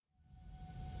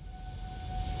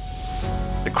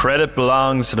The credit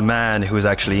belongs to the man who is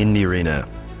actually in the arena,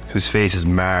 whose face is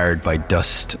marred by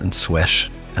dust and sweat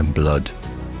and blood,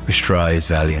 who strives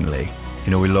valiantly.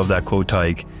 You know, we love that quote,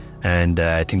 Tyke, and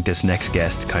I think this next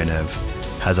guest kind of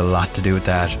has a lot to do with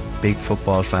that. Big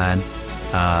football fan.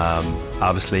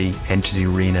 Obviously, entered the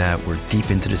arena. We're deep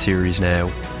into the series now.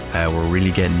 We're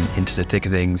really getting into the thick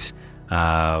of things.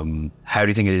 How do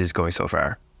you think it is going so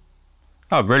far?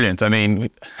 Oh, brilliant. I mean,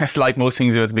 like most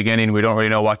things at the beginning, we don't really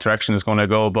know what direction it's going to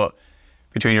go, but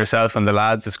between yourself and the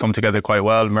lads, it's come together quite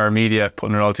well. Mer Media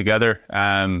putting it all together.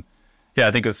 Yeah,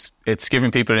 I think it's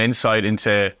giving people an insight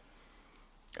into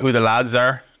who the lads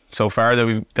are so far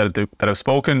that have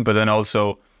spoken, but then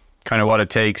also kind of what it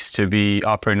takes to be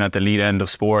operating at the lead end of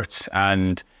sports.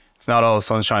 And it's not all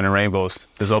sunshine and rainbows.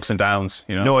 There's ups and downs,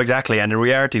 you know? No, exactly. And in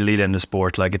reality, lead end of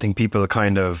sport, like I think people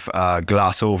kind of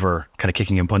gloss over kind of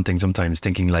kicking and punting sometimes,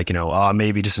 thinking like, you know,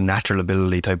 maybe just a natural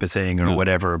ability type of thing or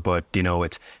whatever. But, you know,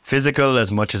 it's physical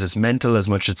as much as it's mental, as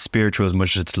much as it's spiritual, as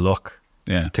much as it's luck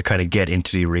to kind of get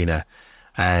into the arena.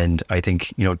 And I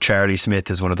think, you know, Charlie Smyth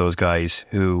is one of those guys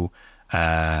who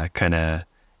kind of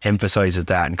emphasises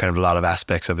that in kind of a lot of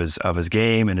aspects of his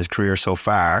game and his career so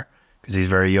far, because he's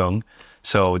very young.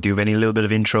 So do you have any little bit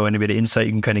of intro, any bit of insight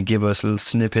you can kind of give us, a little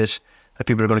snippet that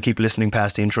people are going to keep listening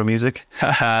past the intro music?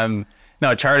 No,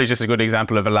 Charlie's just a good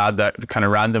example of a lad that kind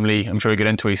of randomly, I'm sure we get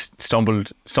into, he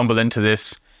stumbled into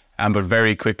this, but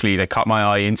very quickly, they caught my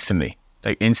eye instantly.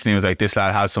 Like instantly was like, this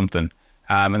lad has something.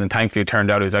 And then thankfully it turned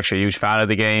out he was actually a huge fan of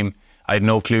the game. I had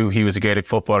no clue he was a Gaelic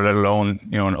footballer, let alone,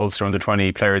 you know, an Ulster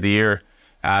Under-20 Player of the Year.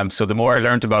 So the more I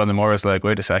learned about him, the more I was like,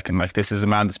 wait a second, like this is a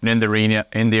man that's been in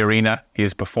the arena, he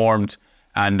has performed,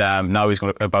 and now he's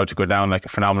about to go down like a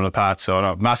phenomenal path. So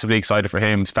no, massively excited for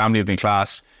him. His family have been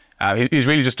class. He's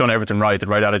really just done everything right, the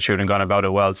right attitude, and gone about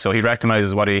it well. So he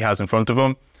recognises what he has in front of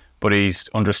him, but he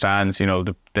understands, you know,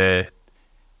 the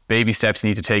baby steps you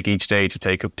need to take each day to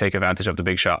take advantage of the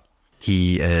big shot.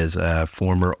 He is a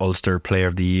former Ulster Player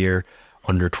of the Year,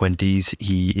 under-20s.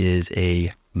 He is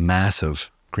a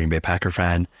massive Green Bay Packer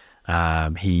fan.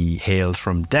 He hails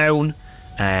from Down,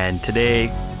 and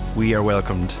today we are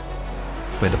welcomed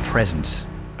by the presence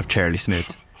of Charlie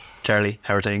Smyth. Charlie,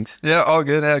 how are things? Yeah, all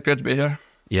good. Good to be here.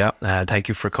 Yeah, thank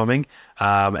you for coming.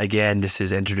 Again, this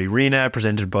is Enter the Arena,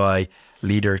 presented by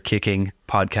Leader Kicking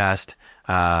Podcast.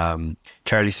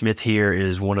 Charlie Smyth here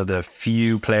is one of the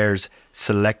few players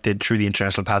selected through the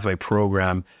International Pathway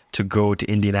Programme to go to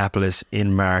Indianapolis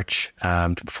in March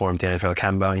to perform the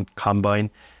NFL Combine.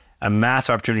 A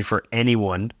massive opportunity for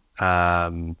anyone,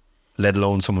 let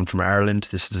alone someone from Ireland.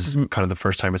 This is kind of the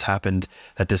first time it's happened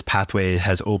that this pathway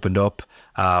has opened up.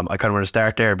 I kind of want to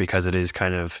start there because it is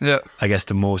kind of, I guess,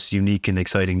 the most unique and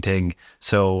exciting thing.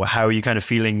 So how are you kind of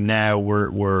feeling now?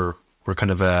 We're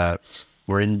kind of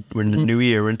we're in the new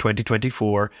year. We're in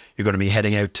 2024. You're going to be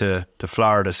heading out to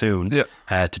Florida soon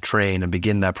to train and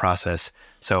begin that process.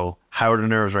 So how are the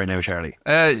nerves right now, Charlie?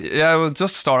 Well,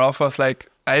 just to start off with, like,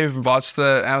 I've watched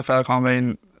the NFL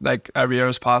Combine like every year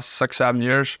has passed 6-7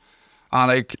 years, and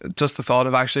like just the thought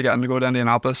of actually getting to go to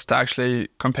Indianapolis to actually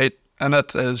compete in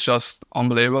it is just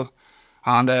unbelievable.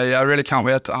 And I really can't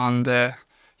wait. And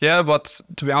but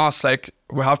to be honest, like,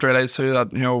 we have to realise too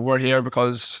that, you know, we're here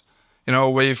because, you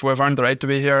know, we've earned the right to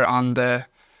be here, and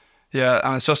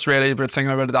and it's just really we're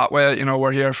thinking about it that way. You know,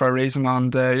 we're here for a reason,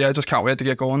 and I just can't wait to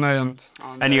get going now.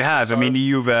 And you have, I mean,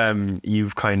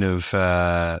 you've kind of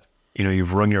you know,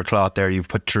 you've wrung your cloth there. You've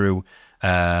put through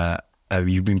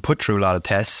you've been put through a lot of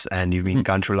tests, and you've been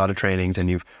gone through a lot of trainings, and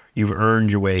you've earned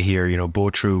your way here, you know,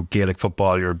 both through Gaelic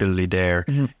football, your ability there,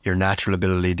 your natural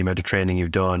ability, the amount of training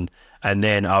you've done, and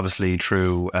then obviously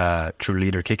through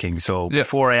leader kicking. So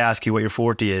before I ask you what your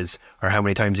 40 is or how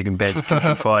many times you can bench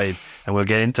 225, and we'll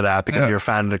get into that because you're a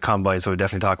fan of the Combine, so we'll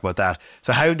definitely talk about that.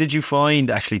 So how did you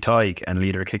find actually Tyke and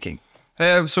leader kicking?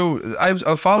 So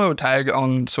I've followed Tag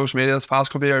on social media this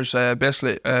past couple of years,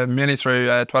 basically mainly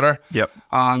through Twitter. Yep.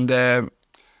 And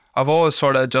I've always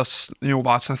sort of just, you know,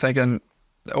 watching and thinking,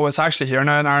 oh, it's actually here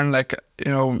now in Ireland. Like,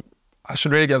 you know, I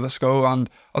should really give this a go. And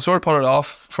I sort of put it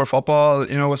off for football,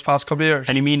 you know, this past couple of years.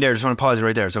 And you mean there, just want to pause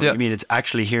right there. So you mean it's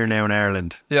actually here now in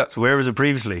Ireland? Yeah. So where was it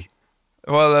previously?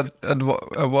 Well, it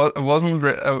wasn't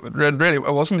really.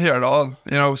 It wasn't here at all.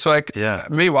 You know, so like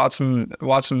me watching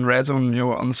Red Zone, you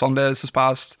know, on Sundays this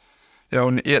past, you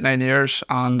know, 8-9 years,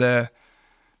 and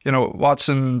you know,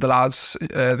 watching the lads,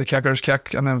 the kickers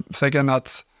kick, and I'm thinking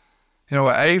that, you know,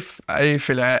 I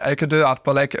feel like I could do that,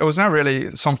 but like it was not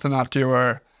really something that you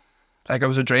were like, it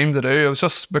was a dream to do. It was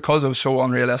just because it was so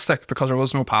unrealistic, because there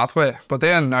was no pathway. But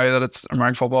then now that it's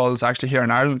American football is actually here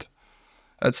in Ireland,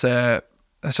 it's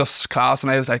it's just class.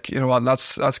 And I was like, you know what,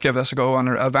 let's give this a go. And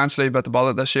eventually bit the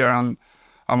bullet this year, and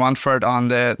I went for it. And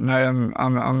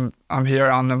now I'm here,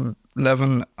 and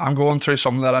I'm going through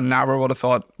something that I never would have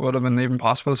thought would have been even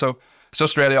possible. So it's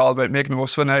just really all about making the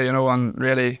most of it now, you know, and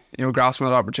really, you know, grasping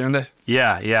that opportunity.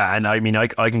 Yeah. And I mean, I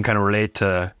can kind of relate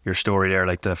to your story there,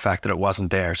 like the fact that it wasn't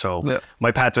there. So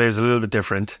my pathway was a little bit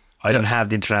different. I didn't have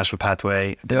the international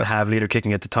pathway. I didn't have leader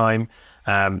kicking at the time.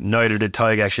 Neither did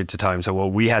Tig actually at the time. So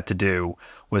what we had to do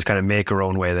was kind of make our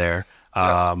own way there.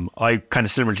 I kind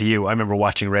of similar to you. I remember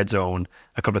watching Red Zone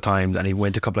a couple of times, and he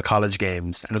went to a couple of college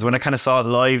games. And it was when I kind of saw it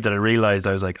live that I realised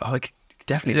I was like, oh, I could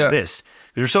definitely do this.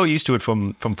 Because we're so used to it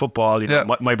from football. You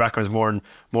know, my background is more in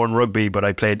rugby, but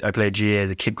I played GA as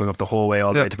a kid, going up the whole way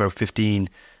all the way to about 15,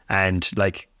 and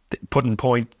like putting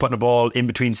a ball in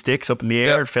between sticks up in the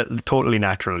air felt totally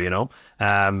natural, you know.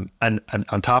 And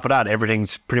on top of that,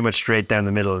 everything's pretty much straight down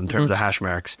the middle in terms of hash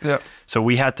marks. So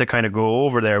we had to kind of go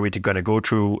over there. We had to kind of go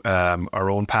through our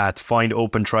own path, find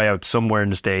open tryouts somewhere in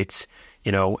the States,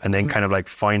 you know, and then kind of like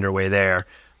find our way there.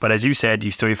 But as you said,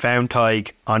 you found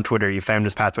Tig on Twitter, you found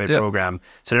his pathway program.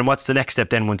 So then what's the next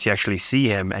step then once you actually see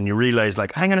him and you realise,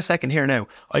 like, hang on a second here now,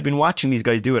 I've been watching these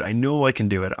guys do it. I know I can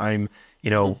do it. I'm,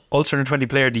 you know, Ulster Under 20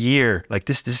 Player of the Year. Like,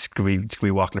 this could be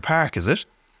walking the park, is it?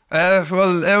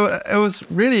 Well, it was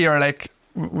really, you're like,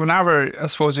 whenever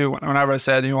I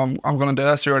said, you know, I'm going to do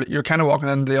this, you're kind of walking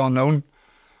into the unknown.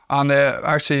 And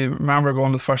I actually remember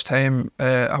going the first time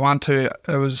I went to,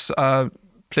 it was a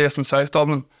place in South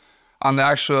Dublin. And the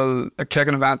actual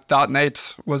kicking event that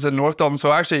night was in North Dublin. So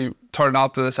I actually turned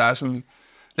up to the session.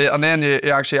 And then you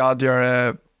actually had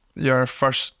your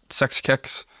first 6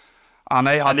 kicks. And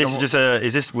I had... And was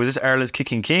this Ireland's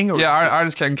Kicking King? Or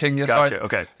Ireland's Kicking King, yes. Gotcha, sorry.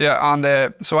 okay. Yeah,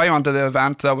 and so I went to the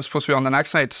event that was supposed to be on the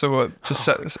next night. So just,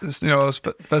 you know, I was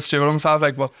a bit stupid of myself.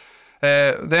 Like, but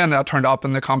then I turned up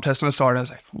in the competition and started. I was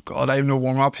like, oh God, I have no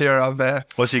warm up here.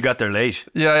 So you got there late?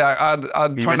 Yeah,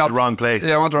 I'd you turned went up to the wrong place.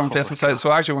 Yeah, I went to the wrong place inside. So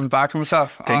I actually went back on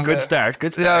myself. Okay, and, good start.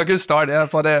 Yeah, good start. Yeah,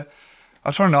 but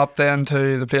I turned up then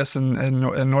to the place in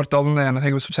North Dublin. Then I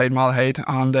think it was beside Malahide,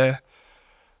 and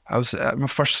I was my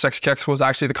first 6 kicks was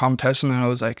actually the competition, and I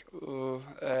was like, so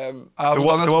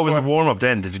what was the warm up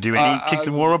then? Did you do any kicks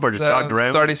in warm up or just jogged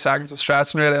around? 30 seconds of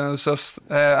stretching really, and it was just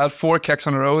I had 4 kicks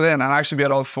in a row then, and I actually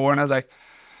beat all 4, and I was like,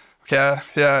 okay,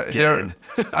 here.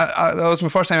 That was my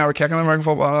first time ever kicking in American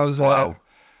football, and I was wow.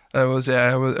 It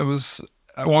was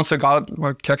once I got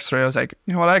my kicks through, I was like,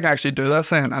 you know what, I can actually do this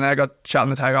thing, and I got chatting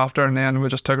the Tig after, and then we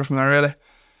just took it from there really.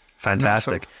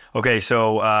 Fantastic. Okay,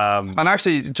 so and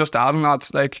actually just adding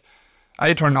that, like,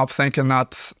 I turned up thinking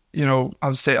that, you know,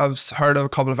 I've heard of a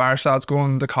couple of Irish lads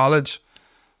going to college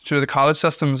through the college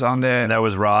systems, and that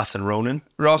was Ross and Ronan.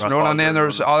 Ross and Ronan, and then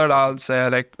there's other lads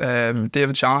like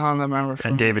David Shanahan, I remember.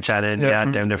 And David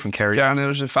Shanahan, down there from Kerry. Yeah, and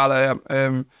there's a fella,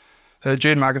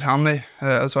 Jude McAtamney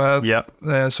as well. Yeah.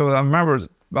 So I remember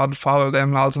I'd followed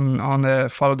them lads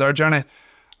and followed their journey.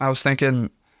 I was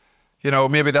thinking, you know,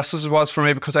 maybe this was for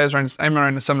me because I'm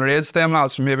around a similar age to them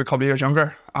lads, maybe a couple of years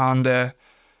younger, and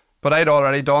but I'd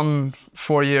already done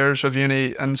 4 years of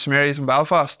uni in St Mary's in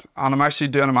Belfast, and I'm actually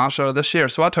doing a master this year,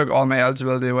 so I took all my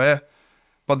eligibility away.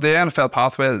 But the NFL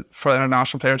pathway for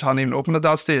international players hadn't even opened at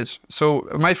that stage. So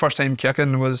my first time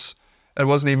kicking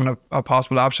wasn't even a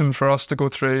possible option for us to go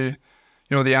through, you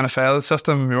know, the NFL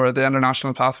system or the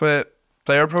international pathway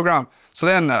player program. So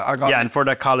then I got... Yeah, and for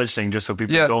that college thing, just so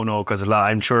people don't know, because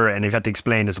I'm sure, and you've had to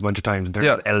explain this a bunch of times in terms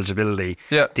of eligibility,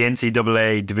 the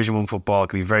NCAA Division 1 football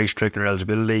can be very strict in their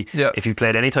eligibility. If you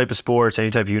played any type of sports,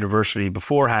 any type of university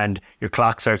beforehand, your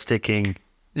clock starts ticking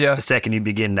the second you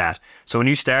begin that. So when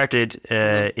you started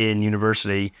in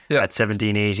university at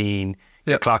 17, 18,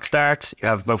 your clock starts, you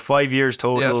have about 5 years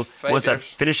total. Once that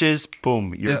finishes,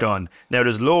 boom, you're done. Now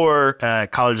there's lower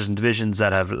colleges and divisions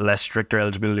that have less stricter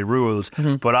eligibility rules,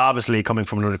 but obviously coming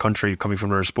from another country, coming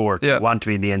from another sport, you want to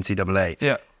be in the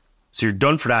NCAA. So you're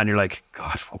done for that and you're like,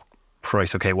 God,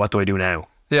 Christ, okay, what do I do now?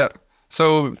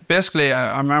 So basically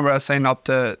I remember I signed up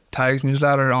to Tig's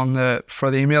newsletter for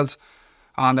the emails,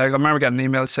 and I remember getting an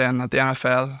email saying that the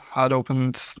NFL had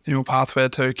opened, you know, pathway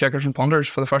to kickers and punters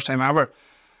for the first time ever.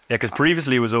 Yeah, because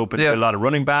previously it was open to a lot of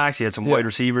running backs. You had some wide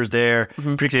receivers there,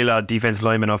 particularly a lot of defensive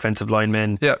linemen, offensive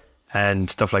linemen, and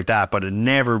stuff like that. But it had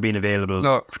never been available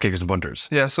for kickers and punters.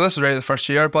 Yeah, so this was really the first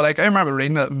year. But like I remember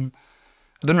reading it, and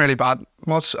I didn't really bat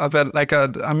much. I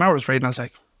remember I was reading. I was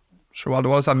like, sure, what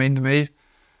does that mean to me?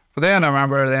 But then I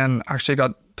remember actually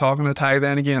got talking to Tig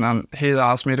then again, and he had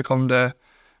asked me to come to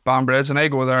Banbridge, and I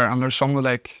go there, and there's some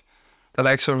like the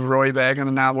likes of Roy Began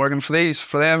and Nat Morgan. For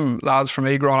them lads, for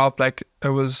me growing up, like it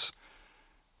was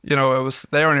you know,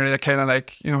 they were really kind of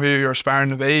like, you know, who you're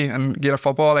aspiring to be in Gaelic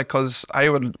football. Like, because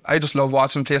I just love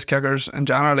watching place kickers in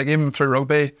general. Like, even through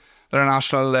rugby, they're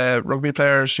national rugby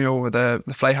players. You know, with the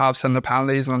fly halves and the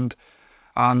penalties and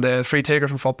free takers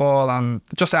from football and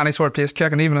just any sort of place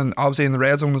kick, and even obviously in the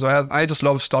red zone as well. I just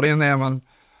love studying them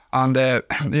and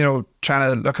you know,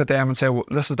 trying to look at them and say, well,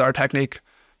 this is their technique.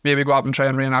 Maybe go up and try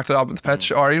and reenact it up on the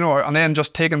pitch, or, you know, and then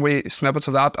just taking wee snippets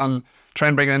of that and try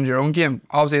and bring it into your own game.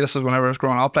 Obviously, this is whenever I was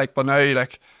growing up, like, but now,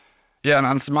 like, yeah,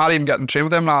 and it's mad even getting trained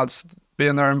with them lads,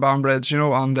 being there in Banbridge, you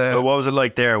know. And but what was it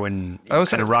like there when you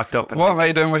kind of rocked up? What am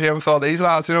I doing with here with all these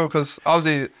lads, you know? Because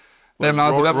obviously, them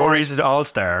lads are a bit more. Rory's an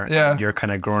all-star. Yeah. You're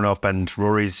kind of growing up, and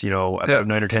Rory's, you know, about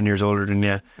 9 or 10 years older than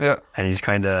you. Yeah. And he's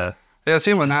kind of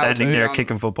same with standing there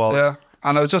kicking football. Yeah.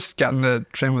 And I was just getting to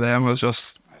train with them. I was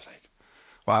like,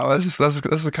 wow, this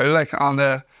is cool. Like,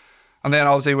 and then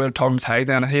obviously we were talking to Tag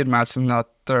then, and he had mentioned that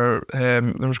there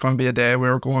was going to be a day we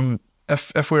were going,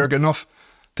 if we were good enough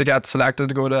to get selected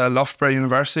to go to Loughborough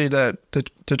University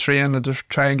to train and to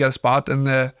try and get a spot in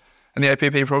the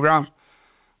IPP programme.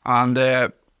 And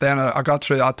then I got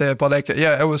through that day. But like,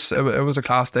 yeah, it was a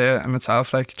class day in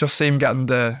itself. Like, just seeing getting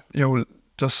to, you know,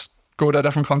 just go to a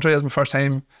different country. It was my first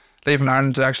time leaving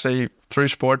Ireland to actually, through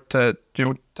sport, to, you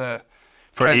know, to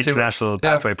for international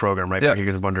pathway program, right? Yeah. For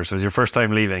Kickers and Punters. So it was your first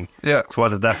time leaving. Yeah. So what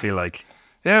did that feel like?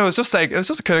 Yeah, it was just a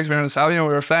cool experience. You know,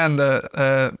 we were flying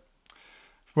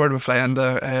where did we fly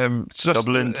into? Just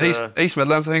Dublin to East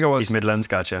Midlands, I think it was. East Midlands,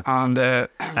 gotcha.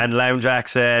 And lounge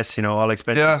access, you know, all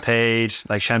expenses paid,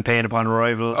 like champagne upon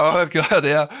arrival. Oh god,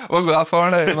 yeah, I won't go that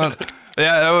far now, but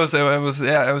yeah, it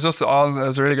was just all. It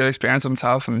was a really good experience in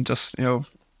itself, and just, you know,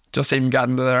 just even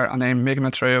getting to there and then making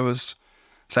it through, it's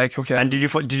like, okay. And did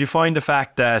you find the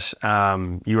fact that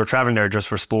you were traveling there just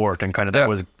for sport and kind of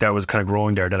that was kind of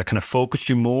growing there, that it kind of focused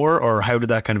you more, or how did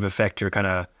that kind of affect your kind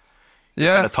of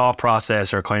thought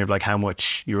process, or kind of like how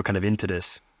much you were kind of into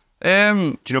this?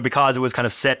 Do you know, because it was kind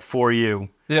of set for you,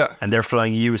 and they're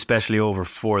flying you especially over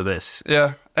for this.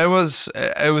 Yeah, it was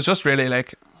just really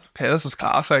like, okay, this is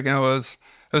class. Like, you know, it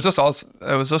was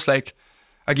just like,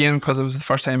 again, because it was the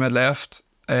first time I'd left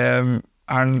Ireland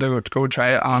to go try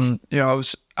it, and, you know,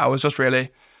 I was just really,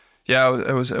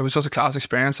 it was just a class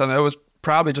experience, and it was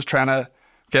probably just trying to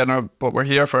get in our, but we're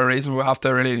here for a reason. We have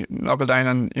to really knuckle down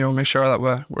and, you know, make sure that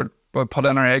we put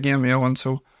in our A game, you know, and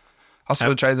so that's what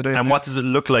I tried to do. And what does it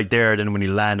look like there then when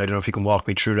you land? I don't know if you can walk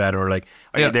me through that, or like,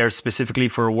 are you there specifically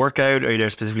for a workout? Are you there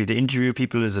specifically to interview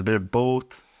people? Is it a bit of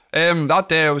both? That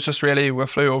day it was just really, we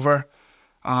flew over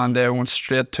and went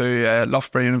straight to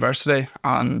Loughborough University,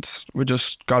 and we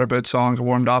just got our boots on, got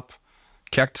warmed up,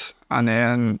 kicked, and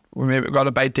then we maybe got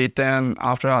a bite to eat then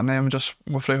after that, and then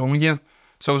we flew home again.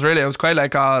 So it was quite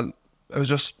like it was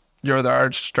just, you're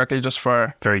there strictly just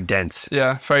for very dense.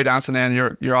 Yeah, very dense, and then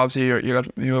you're obviously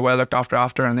you're well looked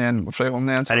after, and then we flew home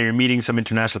then. So. And you're meeting some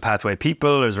international pathway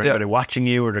people. Is there anybody watching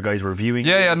you, or the guys reviewing?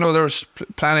 Yeah, no, there was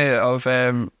plenty of.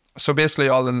 So basically,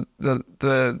 all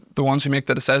the ones who make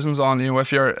the decisions on, you know,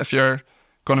 if you're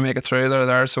going to make it through, they're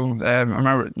there. So I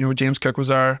remember, you know, James Cook was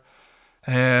there.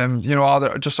 You know, all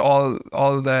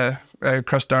the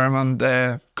Chris Durham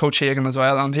and Coach Hagan as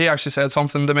well, and he actually said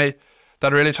something to me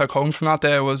that really took home from that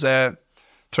day. Was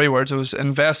 3 words. It was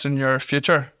invest in your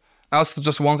future. That's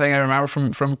just one thing I remember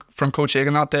from Coach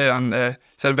Hagan that day, and he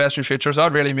said invest in your future. So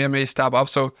that really made me step up.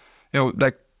 So, you know,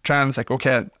 like trying, it's like,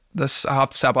 okay, this, I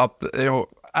have to step up, you know,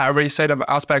 every side of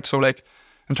aspect. So like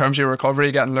in terms of your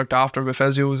recovery, getting looked after with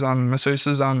physios and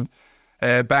masseuses,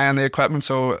 and buying the equipment.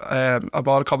 So I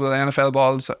bought a couple of the NFL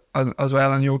balls as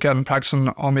well, and, you know, getting practicing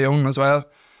on my own as well,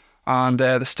 and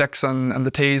the sticks and the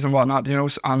tees and whatnot, you know,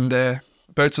 and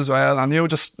boots as well, and, you know,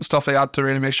 just stuff like that to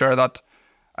really make sure that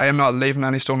I am not leaving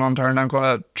any stone unturned. I'm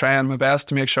going to try my best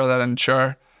to make sure that I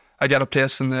ensure I get a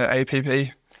place in the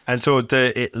IPP. And so,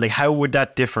 like, how would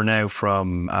that differ now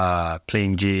from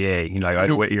playing GAA? You know, like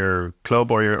either with your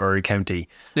club or your county,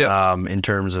 in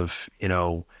terms of, you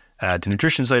know, the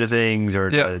nutrition side of things,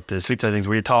 or the sleep side of things.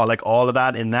 Were you taught like all of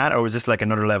that in that, or was this like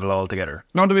another level altogether?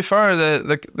 No, to be fair,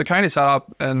 the kind of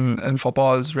setup in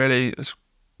football is really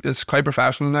is quite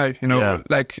professional now. You know,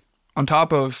 like on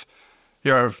top of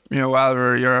your, you know,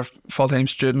 whether you're a full-time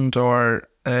student or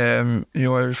you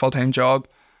know, a full-time job,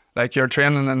 like you're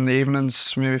training in the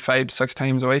evenings maybe 5 to 6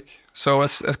 times a week. So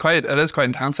it is quite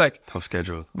intense, like. Tough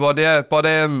schedule. But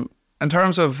in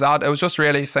terms of that, I was just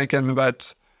really thinking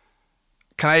about,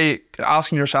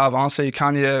 asking yourself honestly,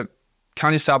 can you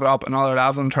step it up another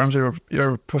level in terms of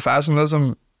your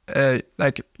professionalism,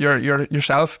 like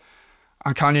yourself,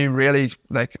 and can you really,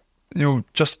 like, you know,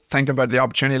 just think about the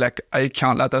opportunity, like, I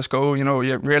can't let this go, you know,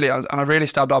 you really, and I really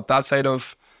stepped up that side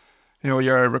of,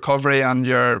 your recovery and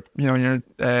your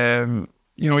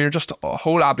just a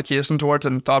whole application towards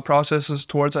it and thought processes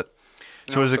towards it.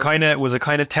 So was it kind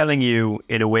of telling you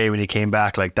in a way when you came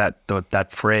back, like that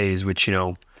phrase, which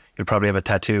you'll probably have a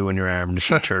tattoo on your arm in the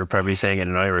future, probably saying it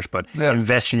in Irish, but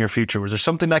invest in your future. Was there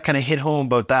something that kind of hit home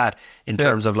about that in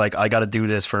terms of like, I got to do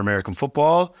this for American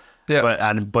football,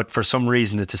 but for some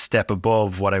reason it's a step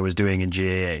above what I was doing in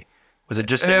GAA? Was it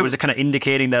just was it kind of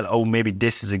indicating that, oh, maybe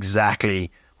this is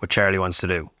exactly what Charlie wants to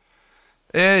do?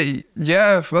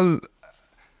 Yeah, well,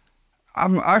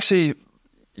 I'm actually.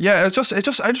 Yeah, I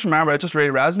just remember it just really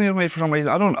resonated with me for some reason.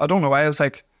 I don't know why. I was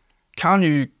like, can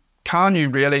you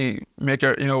really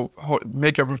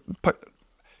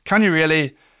can you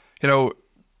really,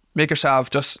 make yourself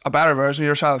just a better version of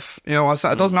yourself? It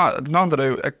does nothing to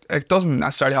do. It doesn't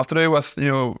necessarily have to do with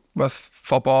with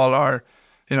football or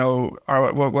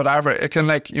or whatever. It can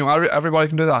everybody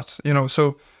can do that.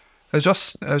 So it's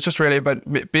just really about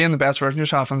being the best version of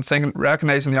yourself and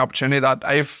recognizing the opportunity that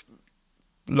I've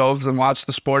loved and watched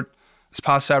the sport this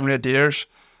past 7 or 8 years,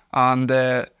 and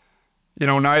now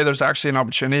there's actually an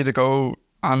opportunity to go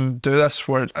and do this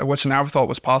which I never thought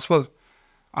was possible,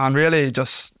 and really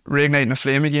just reigniting the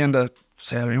flame again to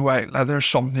say, there's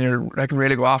something here I can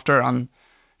really go after. And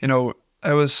I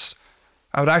would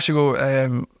actually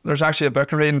go. There's actually a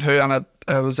book I'm reading too, and it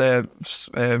was The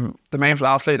Mindful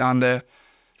Athlete, and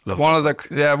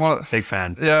big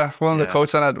fan. Yeah, one of the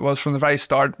quotes in it was from the very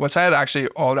start, which I had actually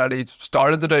already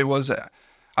started to do, was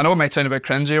I know it might sound a bit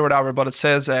cringy or whatever, but it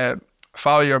says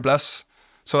follow your bliss.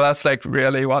 So that's like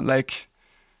really what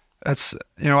it's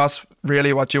that's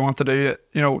really what you want to do.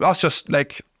 That's just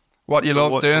like what you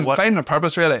love doing, finding a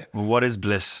purpose really. Well, what is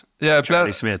bliss? Yeah,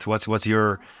 Charlie Smyth. What's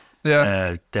your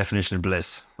definition of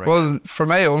bliss? Right? Well, for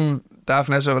my own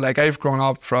definition of it, I've grown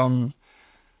up from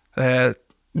 10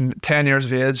 years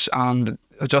of age, and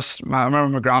I remember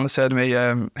my granddad said to me,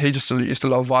 he just used to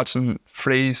love watching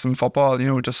frees and football,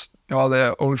 just all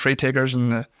the old free takers in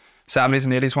the 70s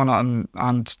and 80s one,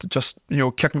 and just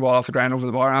kicking the ball off the ground over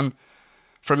the bar. And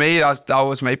for me, that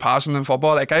was my passion in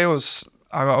football. I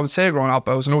would say growing up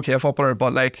I was an okay footballer,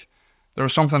 but there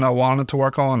was something I wanted to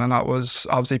work on, and that was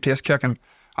obviously pace kicking,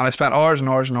 and I spent hours and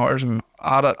hours and hours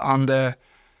at it. And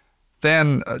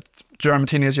then during my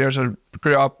teenage years, I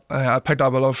grew up. I picked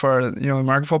up a love for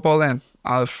American football then,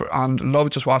 and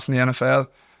loved just watching the NFL,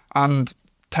 and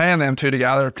tying them two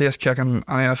together, place kicking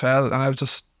and NFL, and I was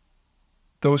just,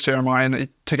 those two are mine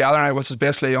together, which is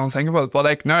basically unthinkable.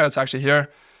 But now it's actually here.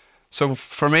 So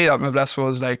for me, that my bliss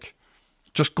was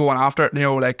just going after it,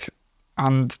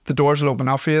 and the doors will open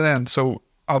up for you then. So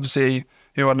obviously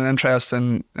you had an interest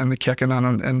in the kicking and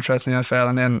an interest in the NFL,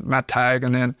 and then met TAG,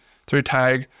 and then through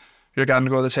TAG you're getting to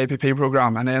go to this APP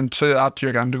program, and then through that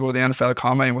you're getting to go to the NFL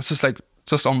Combine, which is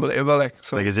just unbelievable.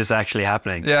 Is this actually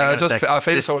happening? Yeah, I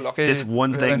feel so lucky. This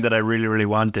one thing that I really, really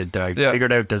wanted, that I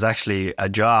figured out there's actually a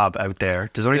job out there.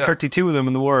 There's only 32 of them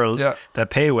in the world that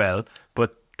pay well,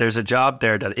 but there's a job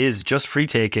there that is just free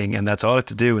taking, and that's all I have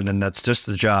to do, and then that's just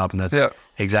the job, and that's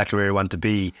exactly where I want to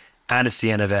be. And it's the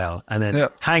NFL. And then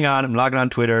hang on, I'm logging on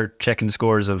Twitter, checking the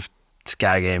scores of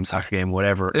Sky game, soccer game,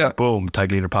 whatever. Boom,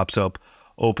 tag leader pops up,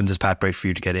 opens his path break for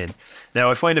you to get in. Now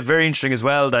I find it very interesting as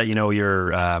well that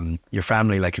your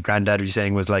family, like your granddad, was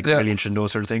saying, was really interested in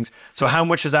those sort of things. So how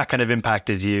much has that kind of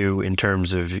impacted you in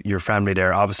terms of your family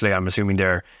there? Obviously I'm assuming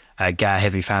they're a GA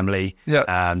heavy family.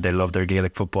 They love their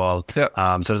Gaelic football. So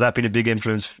has that been a big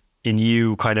influence in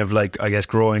you, kind of I guess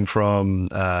growing from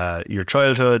your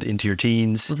childhood into your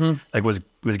teens? Was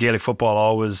Gaelic football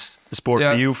always a sport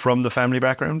for you from the family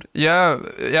background?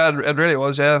 It really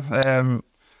was.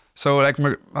 So I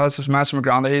was just mentioning my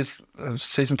granddad, he's a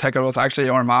season ticket with actually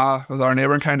Armagh, with our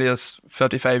neighbouring county, is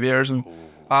 55 years, and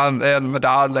my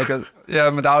dad, my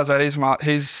dad as well,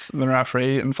 he's been a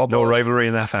referee in football. No rivalry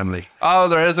in that family? Oh,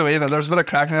 there is there's a bit of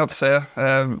cracking, I have to say.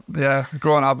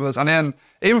 Growing up was, and then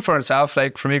even for itself,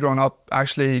 for me growing up,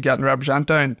 actually getting to represent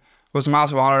down was a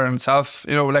massive honour in itself.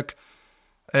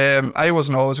 I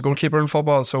wasn't always a goalkeeper in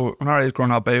football, so when I was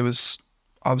growing up, I was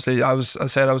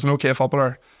an okay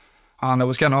footballer, and I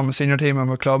was getting on my senior team in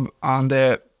my club, and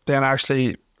then I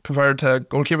actually converted to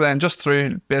goalkeeper then, just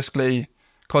through basically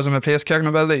because of my place kicking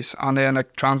abilities, and then I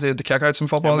translated to kickouts in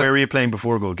football. And where were you playing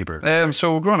before goalkeeper?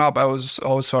 So growing up I was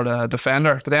always sort of a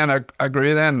defender, but then I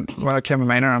grew then when I became a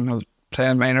minor, and I was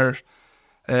playing minor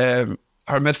or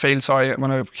midfield, when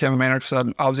I became a minor, because I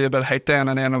had obviously a bit of height then,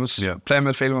 and then I was playing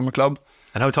midfield with my club.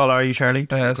 And how tall are you, Charlie?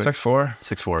 6'4".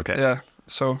 6'4", okay. Yeah,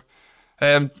 so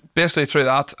basically through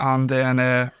that, and then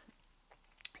I'm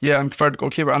converted to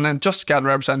goalkeeper, and then just getting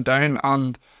represented down,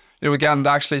 and again to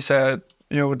actually say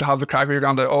to have the crack where you're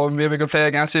going to, oh, maybe I could play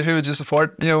against you, who would you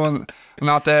support, and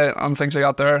that day, and things like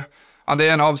that there. And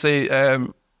then obviously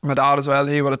my dad as well,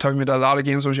 he would have took me to a lot of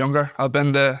games when I was younger. I've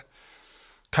been to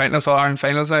countless All-Ireland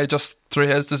finals now, just through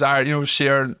his desire,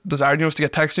 sheer desire, to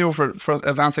get tickets, for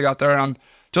events like that there. And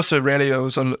just to really,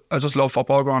 I just love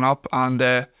football growing up, and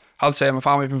I have to say my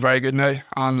family have been very good now,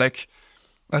 and like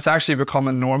it's actually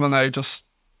becoming normal now just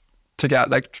to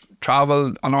get like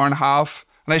travel an hour and a half,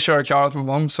 and I share a car with my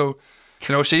mum, so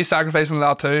she's sacrificing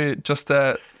that too, just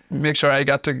to make sure I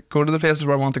get to go to the places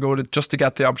where I want to go, just to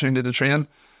get the opportunity to train.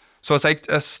 So it's like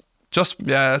they've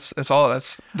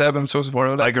been so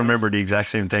supportive. I can remember the exact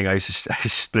same thing. I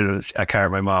split a car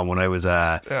with my mom when I was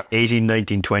 18,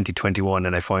 19, 20, 21,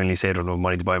 and I finally saved enough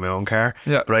money to buy my own car.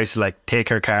 Yeah. But I used to like take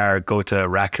her car, go to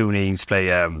Raccooney, play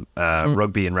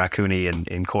rugby in Raccooney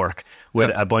in Cork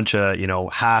with a bunch of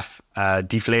half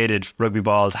deflated rugby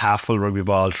balls, half full rugby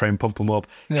ball, try and pump them up,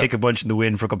 kick a bunch in the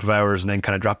wind for a couple of hours, and then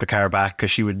kind of drop the car back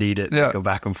because she would need it to go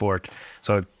back and forth.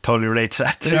 So I totally relate to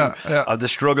that too. Of the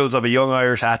struggles of a young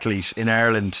Irish athlete in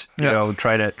Ireland,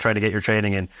 try to get your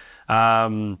training in.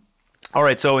 All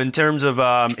right, so in terms of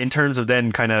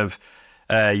then kind of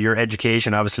your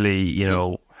education, obviously,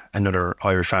 another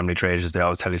Irish family trait is they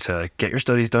always tell you to get your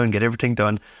studies done, get everything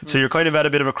done. So you're kind of at a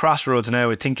bit of a crossroads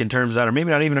now, I think, in terms of that, or maybe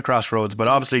not even a crossroads, but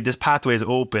obviously this pathway is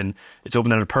open. It's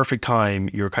open at a perfect time.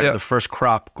 You're kind of the first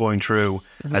crop going through.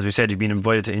 As we said, you've been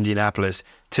invited to Indianapolis,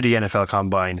 to the NFL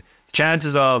Combine.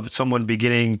 Chances of someone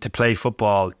beginning to play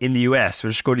football in the US,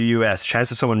 we'll just go to the US,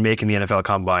 chance of someone making the NFL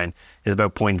Combine is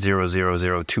about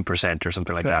 0.0002% or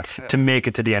something like that to make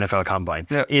it to the NFL Combine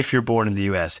if you're born in the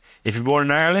US. If you're born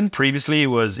in Ireland, previously it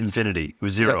was infinity. It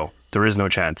was zero. There is no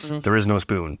chance. There is no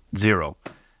spoon. Zero.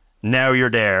 Now you're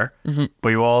there, but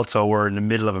you also were in the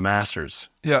middle of a Masters.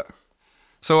 Yeah.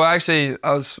 So actually,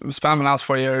 I was spent my last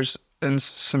 4 years in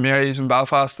St Mary's in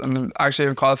Belfast, and actually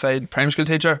a qualified primary school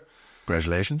teacher.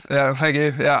 Congratulations. Yeah, thank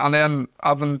you. Yeah, and then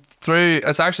I've been through.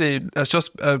 It's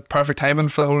just a perfect timing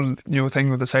for the whole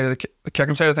thing with the side of the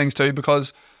kicking side of things too,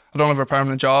 because I don't have a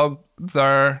permanent job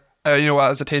there.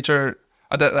 As a teacher,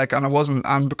 I did and I wasn't,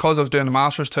 and because I was doing the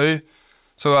masters too,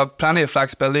 so I have plenty of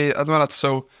flexibility at the minute.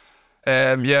 So,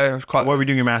 what were you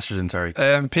doing your masters in? Sorry.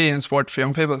 PE and sport for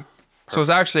young people. Perfect. So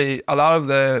it's actually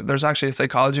there's actually a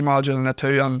psychology module in it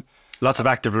too, and lots of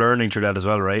active learning through that as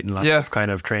well, right? And lots of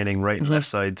kind of training right and left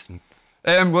sides.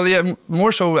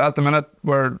 More so at the minute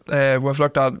where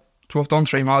we've done 3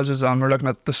 modules, and we're looking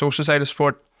at the social side of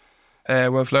sport.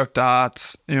 We've looked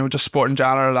at just sport in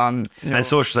general, and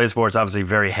social side of sports obviously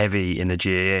very heavy in the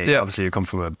GAA. Yeah. Obviously you come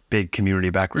from a big community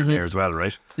background there as well,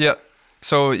 right? Yeah.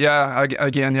 So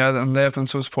and they've been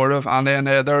so supportive. And then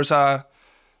there's a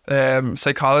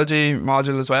psychology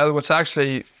module as well, which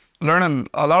actually learning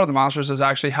a lot of the masters is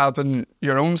actually helping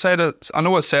your own side. I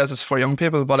know it says it's for young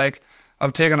people, but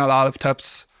I've taken a lot of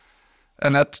tips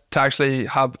in it to actually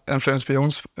have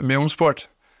influenced my own sport.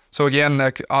 So again,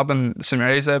 I've been St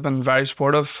Mary's, they've been very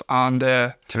supportive, and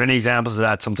so any examples of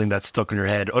that, something that's stuck in your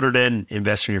head other than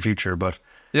invest in your future, but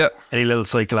any little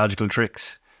psychological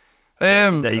tricks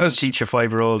that you can teach a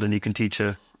 5-year-old and you can teach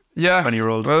a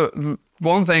 20-year-old? Well,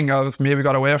 one thing I've maybe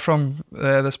got away from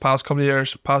this past couple of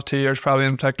years, past 2 years probably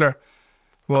in particular,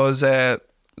 was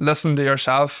listen to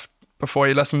yourself before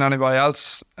you listen to anybody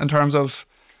else, in terms of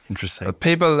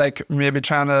people maybe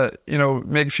trying to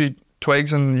make a few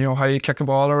twigs and how you kick a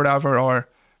ball or whatever, or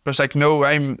but it's no,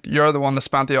 you're the one that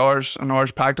spent the hours and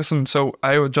hours practicing. So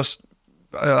I would just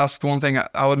that's the one thing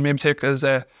I would maybe take is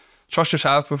trust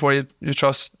yourself before you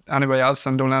trust anybody else,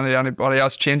 and don't let anybody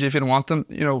else change you if you don't want them,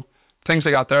 things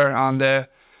like that there. And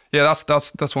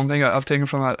that's one thing I've taken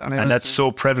from that. And that's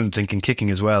so prevalent in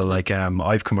kicking as well.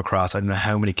 I've come across, I don't know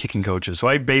how many kicking coaches. So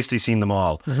I've basically seen them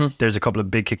all. There's a couple of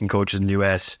big kicking coaches in the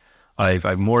US.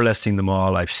 I've more or less seen them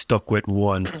all. I've stuck with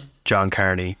one, John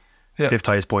Carney, 5th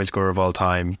highest point scorer of all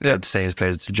time. Played the Saints,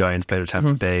 played at the Giants, played at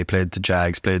Tampa Bay, played at the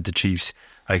Jags, played at the Chiefs.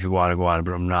 I could go on,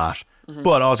 but I'm not.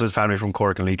 But also his family from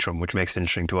Cork and Leitrim, which makes it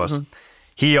interesting to us.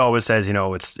 He always says,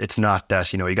 it's not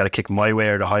that, you got to kick my way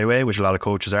or the highway, which a lot of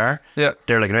coaches are. Yeah.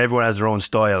 They're everyone has their own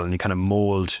style, and you kind of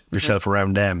mould yourself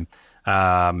around them.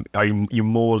 You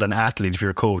mould an athlete, if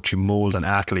you're a coach, you mould an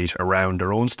athlete around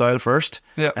their own style first.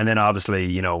 Yeah. And then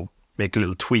obviously, make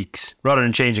little tweaks rather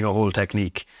than changing a whole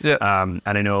technique. Yeah. And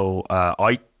I know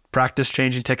I practice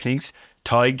changing techniques.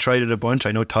 Tig tried it a bunch.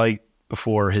 I know Tig,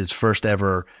 before his first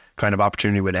ever kind of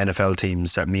opportunity with NFL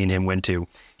teams that me and him went to,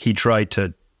 he tried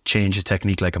to change his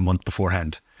technique a month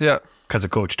beforehand. Yeah. Because the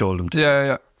coach told him to.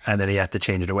 Yeah. And then he had to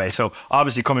change it away. So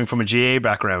obviously coming from a GA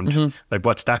background,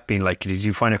 what's that been like? Did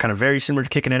you find it kind of very similar to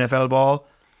kicking an NFL ball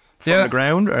from the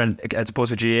ground, or as opposed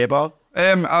to a GA ball?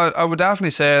 I would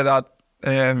definitely say that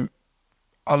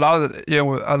a lot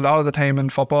of the time in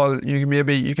football,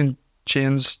 you can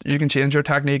change your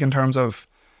technique in terms of.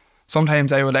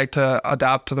 Sometimes I would like to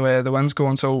adapt to the way the wind's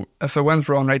going. So if the wind's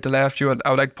blowing right to left, I would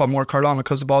like to put more curl on it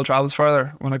because the ball travels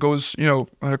further when it goes, when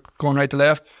it's going right to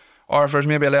left. Or if there's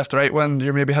maybe a left to right wind,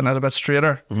 you're maybe hitting it a bit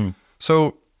straighter. Mm-hmm.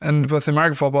 So, and with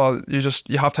American football, you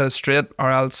have to hit it straight, or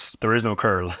else there is no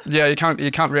curl. Yeah, you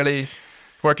can't really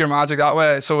work your magic that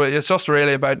way. So it's just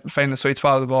really about finding the sweet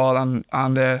spot of the ball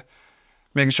and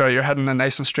making sure you're hitting it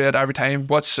nice and straight every time.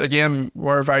 Which again,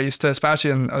 we're very used to,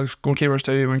 especially in goalkeepers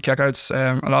too. When kickouts,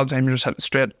 a lot of the time you're just hitting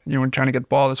straight. You're trying to get the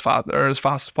ball as fast as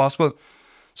possible.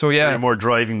 So yeah, so you're more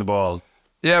driving the ball.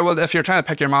 Yeah, well, if you're trying to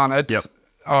pick your man out, yep.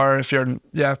 Or if you're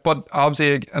but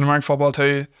obviously in American football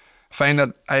too, I find that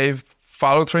I've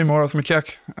followed through more with my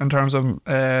kick in terms of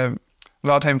a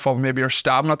lot of time in football maybe you're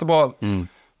stabbing at the ball,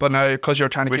 but now because you're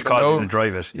trying to which keep it low, causes you to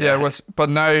drive it. Yeah, but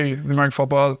now in American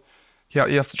football. You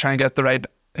have to try and get the right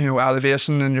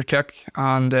elevation in your kick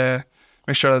and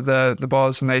make sure that the ball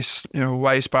is a nice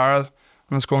wide spiral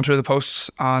when it's going through the posts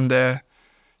and so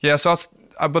that's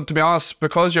but to be honest,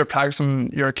 because you're practicing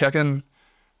your kicking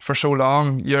for so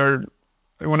long,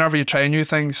 whenever you try new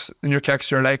things in your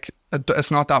kicks, you're like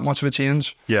it's not that much of a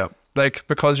change, like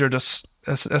because you're just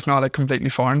it's not like completely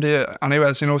foreign to you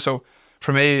anyways, so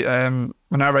for me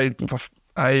whenever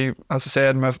I as I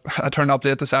said, I turned up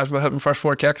late this session, but hit my first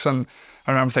 4 kicks, and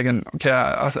I remember thinking, okay,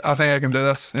 I think I can do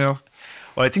this. Well,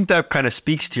 I think that kind of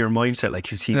speaks to your mindset. Like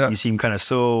you seem kind of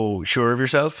so sure of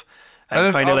yourself,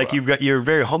 and kind of like you're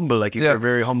very humble. Like you're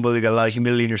very humble. You got a lot of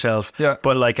humility in yourself. Yeah.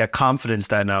 But like a confidence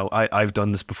that now I've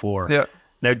done this before. Yeah.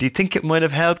 Now, do you think it might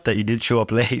have helped that you did show up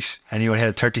late and you had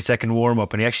a 30-second warm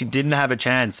up and you actually didn't have a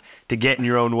chance to get in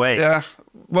your own way? Yeah.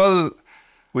 Well.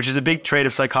 Which is a big trait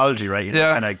of psychology, right?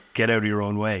 Kind of get out of your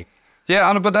own way.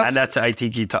 Yeah, but that's I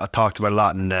think you talked about a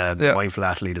lot in Mindful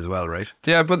Athlete as well, right?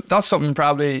 Yeah, but that's something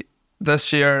probably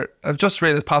this year, I've just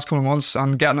really the past couple of months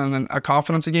and getting a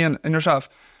confidence again in yourself,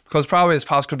 because probably this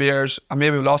past couple of years, and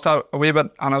maybe we lost out a wee bit,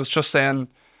 and I was just saying,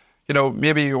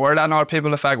 maybe you were letting other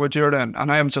people affect what you're doing,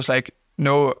 and I am just like,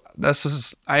 no,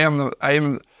 I am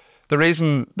the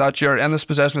reason that you're in this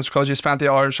position is because you spent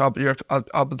the hours up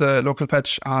the local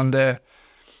pitch, and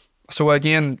so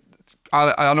again,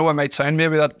 I know it might sound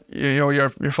maybe that you're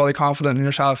fully confident in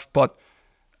yourself, but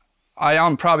I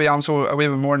am so a wee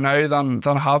bit more now than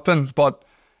I have been. But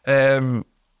well,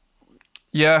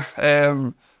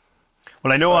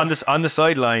 I know on the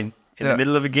sideline in the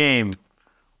middle of a game,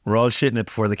 we're all shitting it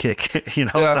before the kick.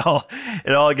 It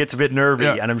all gets a bit nervy,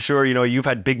 and I'm sure you've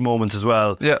had big moments as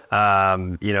well.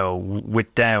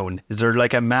 With down, is there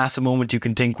like a massive moment you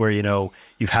can think where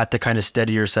you've had to kind of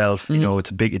steady yourself?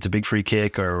 Mm-hmm. It's a big free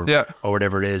kick or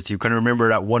whatever it is. Do you kind of remember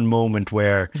that one moment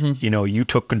where you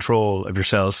took control of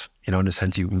yourself? In the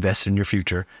sense you invested in your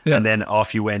future, and then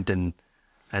off you went and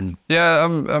I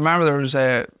remember there was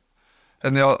in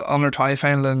the under-20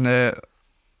 final in the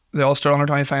Ulster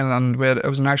under-20 final, and it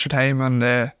was an extra time, and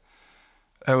it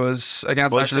was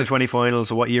against Ulster the 20 final.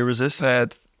 So what year was this?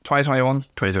 2021.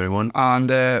 2021.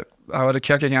 And I had a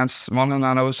kick against Monaghan,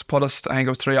 and I was I think it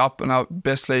was 3 up, and I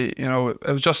basically,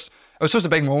 it was just a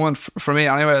big moment for me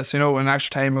anyways, an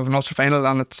extra time of an Ulster final,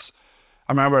 and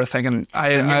I remember thinking,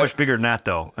 it's much bigger than that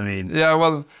though. I mean,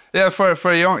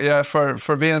 for young,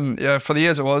 for being, for the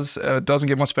years it doesn't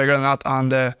get much bigger than that,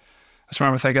 and I just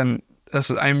remember thinking,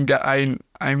 I'm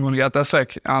going to get this,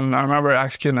 like, and I remember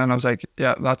executing, and I was like,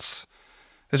 you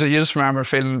just remember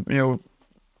feeling,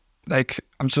 like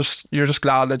you're just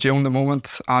glad that you own the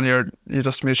moment, and you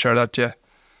just made sure that you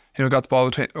got the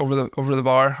ball over the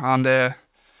bar, and then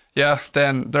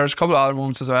there's a couple of other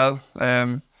moments as well.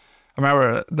 I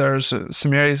remember there's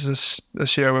some years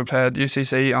this year we played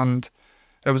UCC, and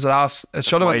it was the last. It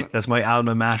should have been. That's my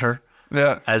alma mater.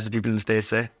 Yeah, as the people in the States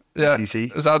say. Yeah,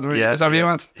 UCC. Is that where you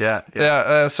went?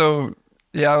 Yeah. So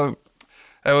it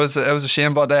was a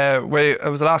shame, but it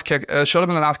was the last kick. It should have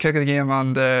been the last kick of the game,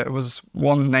 and it was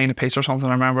 1-9 apiece or something.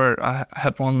 I remember I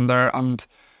hit one there, and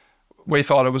we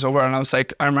thought it was over. And I was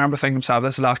like, I remember thinking to myself,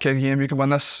 this is the last kick of the game. You can win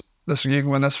this. You can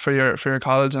win this for your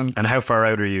college. And how far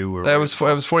out are you? It was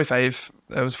 45.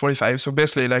 It was 45. So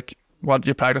basically, like what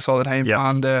you practice all the time. Yeah.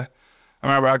 And I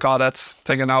remember I got it,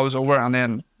 thinking that was over, and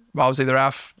then obviously the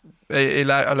ref he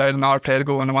allowed another play to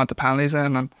go, and I went to penalties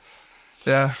in, and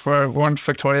we weren't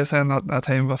victorious in that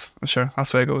time, but I'm sure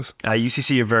that's the way it goes.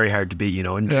 UCC are very hard to beat.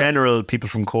 In general, people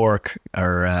from Cork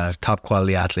are top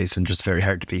quality athletes and just very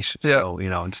hard to beat. So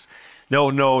just.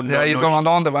 No. Yeah, he's going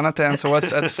on to win it then, so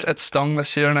it's stung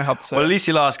this year, and I hope so. Well, at least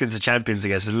you lost against the champions, I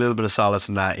guess. There's a little bit of solace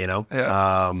in that,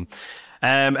 Yeah.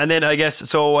 And then I guess,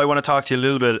 so I want to talk to you a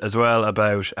little bit as well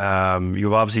about, you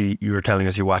were telling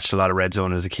us you watched a lot of Red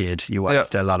Zone as a kid. You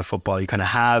watched a lot of football. You kind of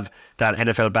have that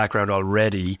NFL background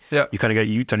already. Yeah. You kind of got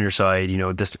youth on your side. You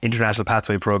know, this international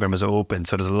pathway program is open,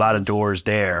 so there's a lot of doors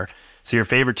there. So your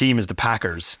favorite team is the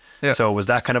Packers. Yeah. So was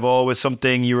that kind of always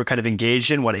something you were kind of engaged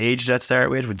in? What age did that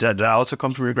start with? Did that also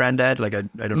come from your granddad? Like, I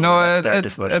don't know. No,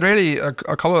 it really, a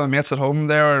couple of mates at home,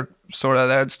 they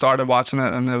had started watching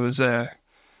it, and it was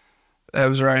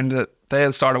around it. They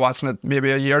had started watching it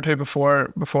maybe a year or two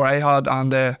before I had,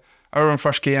 and I remember the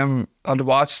first game I'd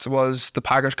watched was the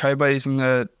Packers Cowboys in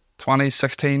the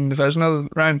 2016 divisional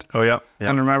round. Oh yeah.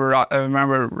 And I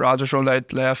remember Rodgers rolled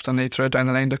out left and he threw it down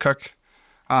the line to Cook,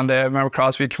 and I remember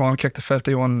Crosby came on and kicked the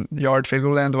 51-yard field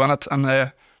goal line to win it, and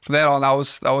from then on that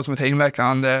was my team, like,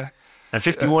 and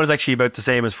 51 is actually about the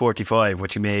same as 45,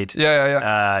 what you made.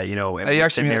 Yeah. You know, He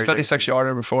actually made a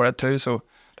 56-yarder before it too, so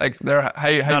like they're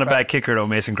not a bad kicker though,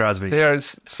 Mason Crosby. Yeah,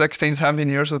 it's 16, 17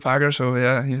 years with the Packers, so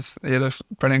yeah, he had a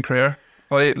brilliant career.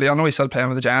 Well, I know he's still playing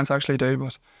with the Giants actually too,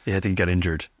 but yeah, I think he got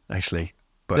injured actually.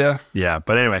 But yeah.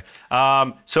 But anyway,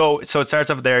 so it starts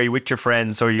off there. You with your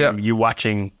friends, so you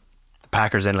watching the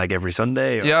Packers in like every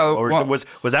Sunday. Or was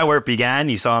that where it began?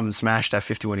 You saw him smash that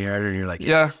 51-yarder, and you're like,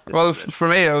 yeah. Well, for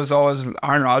me, it was always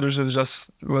Aaron Rodgers.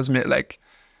 Was me, like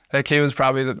he was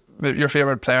probably your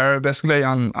favorite player basically,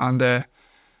 and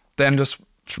then just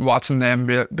watching them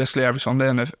basically every Sunday,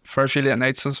 and the first few late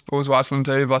nights I suppose watching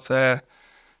them too. But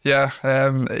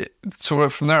so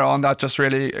from there on, that just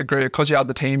really grew because you had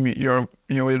the team. You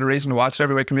had a reason to watch it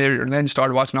every week, and then you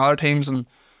started watching other teams and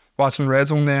watching Red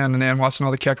Zone then, and then watching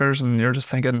all the kickers, and you're just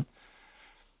thinking,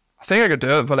 I think I could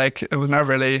do it, but like it was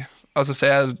never really, as I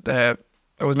said, it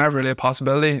was never really a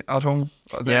possibility at home.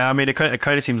 Yeah, I mean, it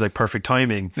kind of seems like perfect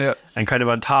timing. Yeah, and kind of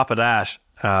on top of that,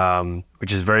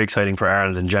 which is very exciting for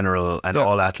Ireland in general and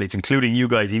all athletes, including you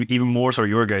guys, even more so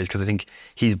your guys, because I think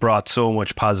he's brought so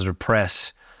much positive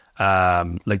press,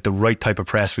 like the right type of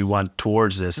press we want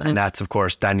towards this, and that's of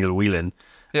course Daniel Whelan,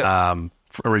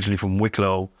 originally from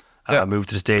Wicklow, moved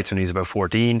to the States when he was about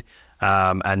 14,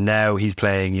 and now he's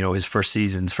playing, his first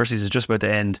season. His first season is just about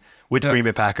to end with the Green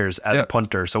Bay Packers as a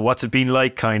punter. So what's it been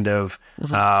like, kind of,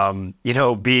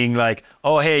 being like,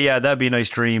 oh, hey, yeah, that'd be a nice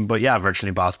dream, but yeah, virtually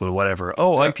impossible, whatever.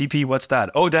 Oh, IPP, what's that?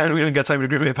 Oh, Dan Whelan got signed with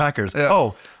the Green Bay Packers. Yeah.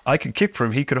 Oh, I could kick for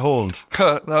him, he could hold.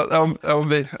 that would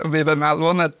be a bit mad,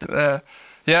 wouldn't it?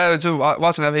 Yeah, just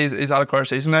watching him, he's had a career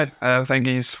season now. I think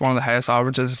he's one of the highest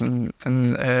averages in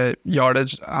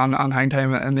yardage and hang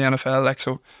time in the NFL. Like,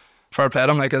 so fair play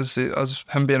to him, like as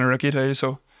him being a rookie too.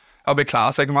 So that'll be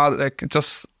class. Like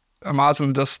just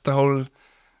imagine just the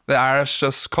Irish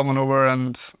just coming over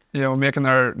and making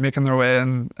their way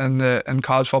in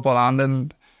college football and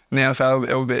in the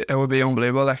NFL. It would be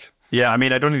unbelievable. Like, yeah, I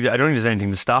mean, I don't think there's anything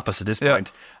to stop us at this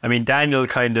point. I mean, Daniel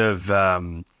kind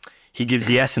of. He gives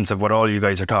the essence of what all you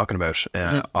guys are talking about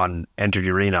on Enter the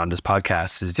Arena on this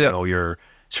podcast. Is you're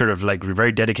sort of like, you're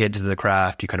very dedicated to the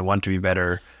craft. You kind of want to be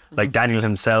better. Like Daniel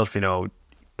himself,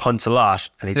 punts a lot,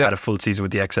 and he's had a full season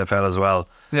with the XFL as well.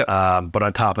 But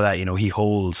on top of that, he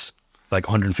holds like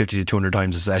 150 to 200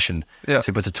 times a session. So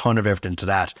he puts a ton of effort into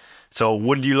that. So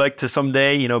would you like to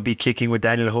someday, be kicking with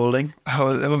Daniel Holding?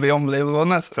 Oh, it would be unbelievable,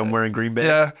 wouldn't it? Somewhere in Green Bay.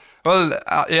 Yeah. Well,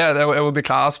 it would be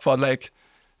class, but like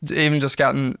even just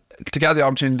to get the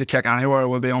opportunity to kick anywhere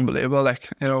would be unbelievable,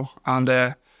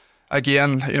 and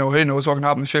again, who knows what can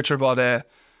happen in the future, but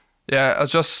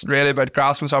it's just really about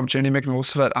grasping this opportunity, making the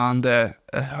most of it, and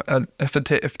if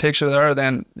it takes you there,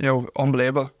 then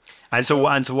unbelievable. And so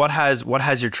what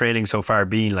has your training so far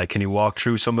been like? Can you walk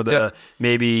through some of the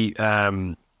maybe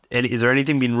is there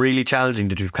anything been really challenging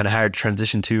that you've kind of hard to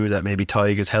transition to that maybe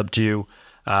Tig has helped you?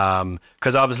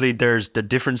 Because obviously there's the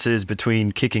differences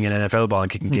between kicking an NFL ball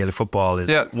and kicking Gaelic football.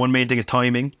 One main thing is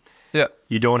timing.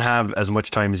 You don't have as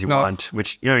much time as you want,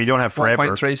 which you don't have forever.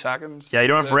 1.3 seconds. Yeah, you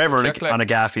don't have forever on a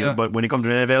gaff field, but when you come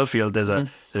to an NFL field, there's a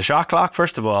shot clock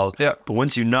first of all. But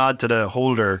once you nod to the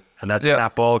holder and that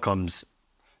snap ball comes.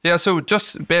 Yeah, so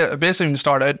just basically when you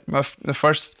start out, the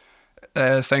first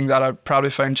thing that I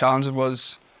probably found challenging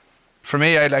was, for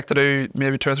me, I like to do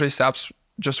maybe 2 or 3 steps,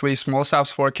 just wee small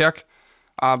steps for a kick.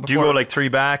 Do you go like 3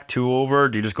 back, 2 over?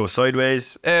 Do you just go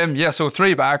sideways? So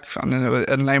 3 back and then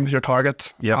in line with your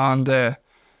target. And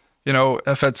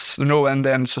if it's no wind,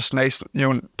 then it's just nice.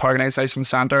 Target nice in the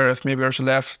centre. If maybe there's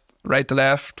a right to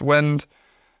left wind,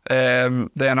 then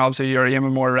obviously you're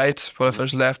aiming more right. But if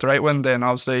there's left to right wind, then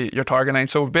obviously your target line.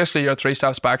 So basically you're 3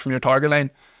 steps back from your target line,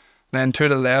 then 2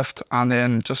 to the left, and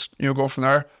then just go from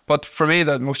there. But for me,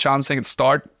 the most challenging thing at the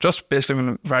start, just basically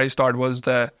when the very start, was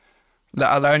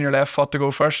allowing your left foot to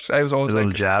go first. I was always a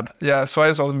little jab. Yeah, so I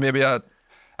was always maybe at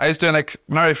I was doing like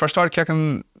when I first started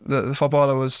kicking the football,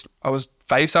 I was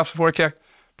 5 steps before a kick,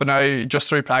 but now just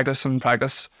through practice,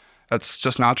 it's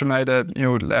just natural now to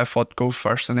left foot go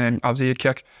first and then obviously you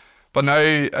kick. But now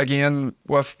again,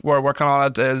 with we're working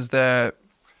on it is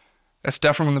it's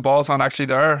different when the ball's not actually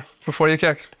there before you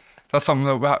kick. That's something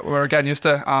that we're getting used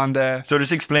to. And so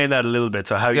just explain that a little bit.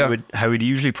 So how you'd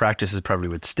usually practice is probably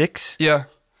with sticks. Yeah,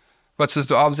 which is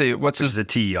a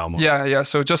tee almost. Yeah.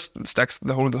 So just sticks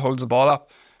that holds the ball up.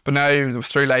 But now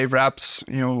through live reps,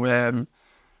 when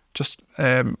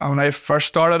I first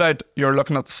started out, you're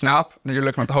looking at the snap and you're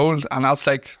looking at the hold, and that's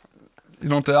like you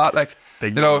don't do that like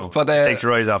but it takes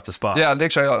your eyes off the spot. Yeah, it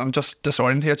takes your eyes off and just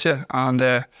disorientates you.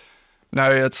 And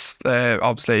now it's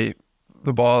obviously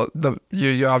the ball.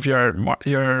 You have you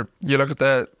look at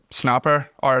the snapper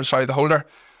the holder,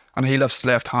 and he lifts his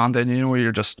left hand, and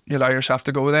you allow yourself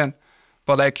to go then.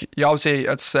 But like you obviously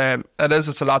it's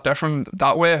a lot different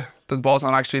that way. The ball's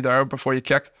not actually there before you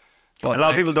kick. But a lot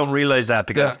of people don't realise that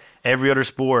because every other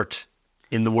sport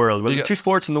in the world, there's 2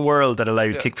 sports in the world that allow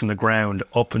you to kick from the ground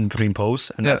up in between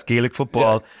posts, and that's Gaelic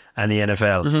football and the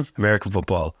NFL, American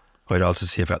football, or I'd also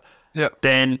CFL. Yeah.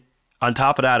 Then on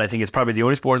top of that, I think it's probably the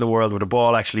only sport in the world where the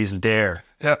ball actually isn't there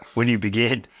when you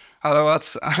begin. I know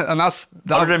that's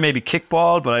other than maybe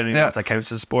kickball, but I don't know if that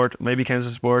counts as a sport. Maybe counts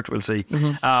as a sport. We'll see.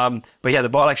 But yeah, the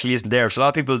ball actually isn't there, so a lot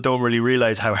of people don't really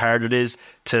realise how hard it is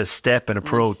to step and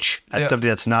approach at something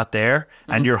that's not there,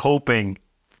 and you're hoping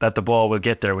that the ball will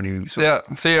get there when you. Yeah,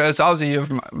 see, it's obviously you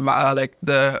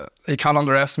can't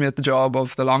underestimate the job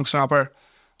of the long snapper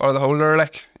or the holder.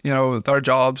 Like their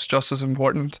job's just as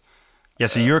important. Yeah,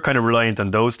 so you're kind of reliant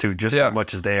on those two just as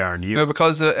much as they are on you. No,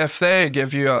 because if they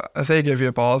give you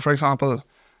a ball, for example,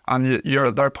 and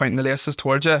they're pointing the laces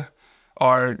towards you,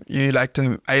 or I like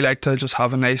to just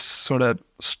have a nice sort of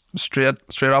straight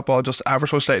up ball, just ever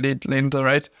so slightly leaning to the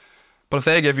right. But if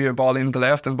they give you a ball leaning to the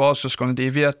left, and the ball's just going to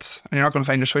deviate, and you're not going to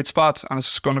find your sweet spot, and it's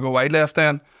just going to go wide left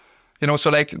then. So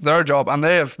like their job, and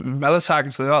they have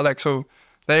milliseconds to do that, so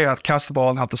they have to catch the ball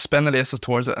and have to spin the laces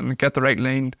towards it and get the right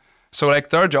line. So like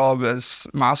their job is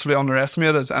massively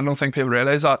underestimated. I don't think people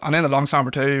realise that. And then the long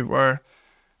snapper too, where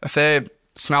if they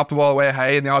snap the ball way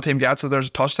high and the other team gets it, there's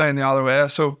a touchdown the other way.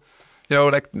 So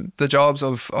like the jobs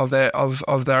of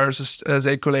theirs is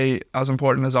equally as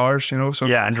important as ours. So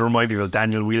yeah, and to remind people,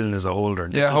 Daniel Whelan is a holder.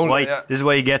 This is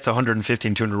why he gets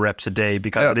 115, 200 reps a day,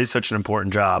 because it is such an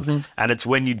important job. And it's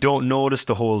when you don't notice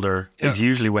the holder is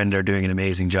usually when they're doing an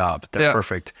amazing job. They're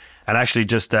perfect. And actually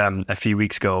just a few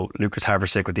weeks ago, Lucas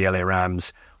Haversick with the LA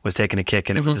Rams was taking a kick,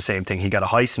 and it was the same thing. He got a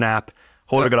high snap,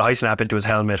 holder got a high snap into his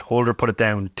helmet, holder put it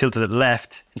down, tilted it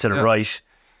left instead of right.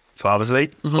 So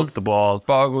obviously, hooked the ball.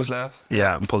 Ball goes left.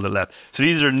 Yeah, and pulled it left. So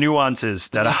these are nuances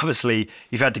that obviously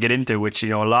you've had to get into, which,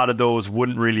 a lot of those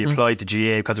wouldn't really apply to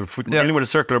GA because we're dealing with a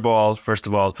circular ball, first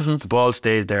of all. The ball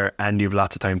stays there and you've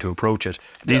lots of time to approach it.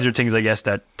 These are things, I guess,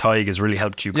 that Tig has really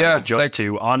helped you adjust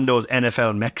to on those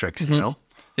NFL metrics,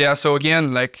 Yeah, so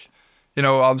again,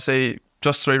 obviously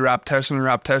just through repetition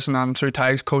and through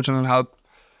Tig's coaching and help,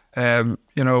 we're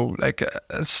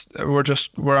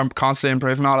constantly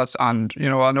improving on it, and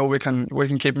I know we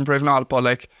can keep improving on it,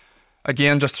 but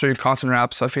again, just through constant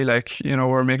reps, I feel like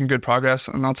we're making good progress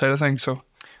on that side of things. So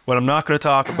well, I'm not going to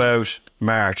talk about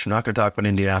March. I'm not going to talk about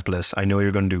Indianapolis. I know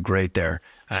you're going to do great there.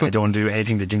 I don't want to do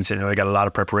anything to jinx it. I got a lot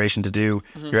of preparation to do.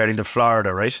 You're heading to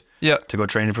Florida, right? Yeah. To go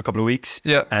training for a couple of weeks.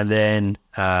 Yeah. And then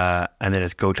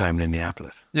it's go time in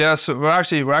Indianapolis. Yeah. So we're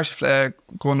actually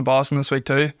going to Boston this week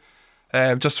too.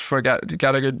 Just for get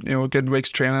a good week's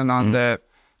training, and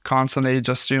constantly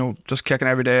just kicking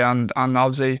every day, and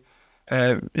obviously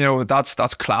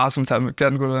that's class. And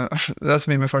getting to go to this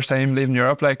will be my first time leaving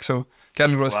Europe, so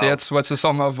getting to go to the States, which is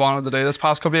something I've wanted to do this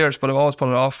past couple of years, but I've always put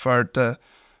it off for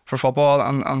football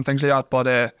and things like that.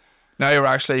 But now we're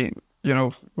actually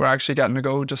getting to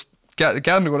go, just getting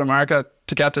to go to America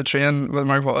to get to train with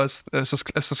America is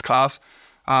just class.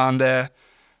 And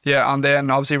and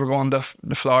then obviously we're going to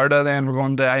Florida. Then we're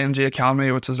going to ING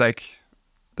Academy, which is like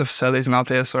the facilities in that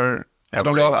place. Or I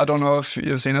don't know if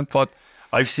you've seen it, but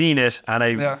I've seen it,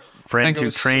 and friends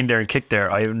who trained there and kicked there.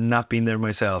 I have not been there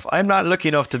myself. I'm not lucky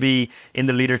enough to be in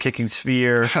the leader kicking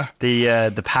sphere,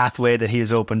 the pathway that he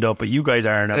has opened up. But you guys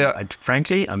are, and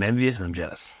frankly, I'm envious and I'm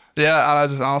jealous. Yeah, and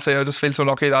I just feel so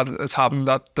lucky that it's happened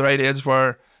at the right age,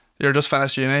 where you're just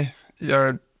finished uni,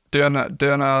 you're doing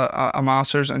a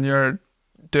master's, and you're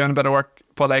doing a bit of work,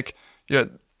 but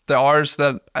the hours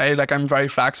that I'm very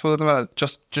flexible at the minute.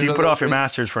 So you put off your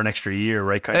masters for an extra year,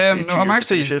 right? No, I'm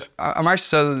actually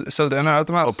still doing it at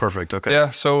the minute. Oh, perfect. Okay. Yeah.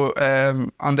 So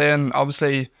and then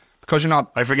obviously because you're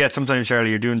not. I forget sometimes,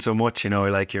 Charlie, you're doing so much,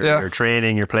 like you're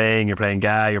training, you're playing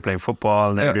GA, you're playing football,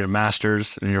 and then you're doing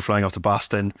masters, and you're flying off to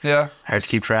Boston. Yeah. Hard to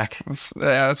keep track.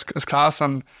 It's class,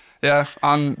 and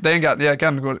and then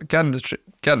getting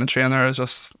the trainer is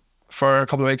just for a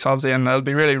couple of weeks, obviously, and it'll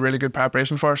be really, really good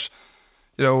preparation for us,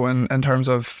 in terms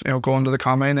of, going to the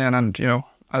combine then, and, and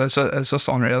it's just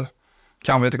unreal.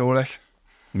 Can't wait to go, like.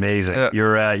 Amazing.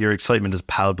 Your excitement is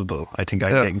palpable. I think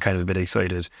I'm getting kind of a bit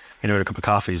excited. With a couple of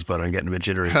coffees, but I'm getting a bit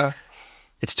jittery.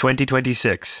 It's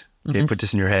 2026. Okay, put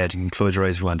this in your head. You can close your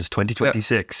eyes if you want. It's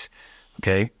 2026.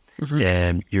 Okay?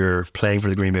 You're playing for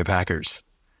the Green Bay Packers.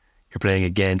 You're playing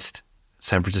against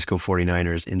San Francisco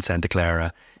 49ers in Santa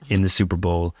Clara in the Super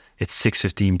Bowl. It's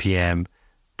 6:15 p.m.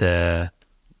 The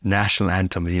national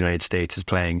anthem of the United States is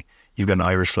playing. You've got an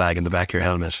Irish flag in the back of your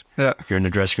helmet. Yeah. You're in the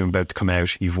dressing room about to come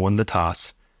out. You've won the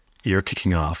toss. You're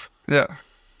kicking off. Yeah.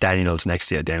 Daniel's next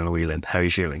to you, Daniel Whelan. How are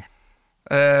you feeling?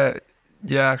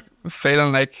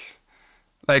 Feeling like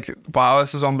wow,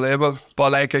 this is unbelievable.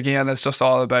 But like again, it's just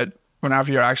all about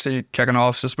whenever you're actually kicking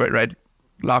off, it's just about right,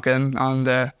 lock in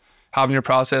and having your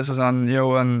processes and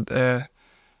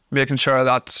making sure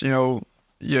that your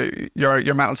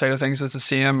mental side of things is the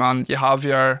same, and you have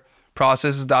your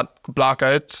processes that block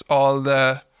out all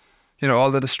the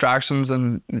distractions,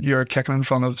 and you're kicking in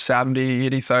front of 70,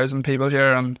 80,000 people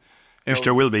here, and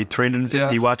there will be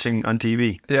 350 watching on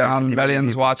TV. Yeah, and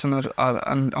millions watching it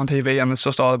on TV, and it's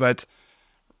just all about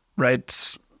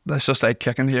right. It's just like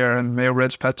kicking here in Mayo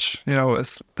Ridge pitch.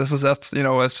 This is it.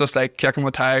 It's just like kicking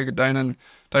with tag down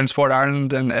in Sport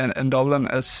Ireland in Dublin.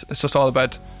 It's just all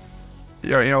about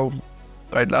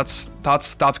right. That's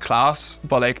class.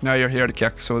 But like now you're here to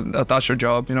kick, so that's your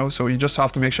job. So you just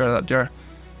have to make sure that you're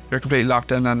completely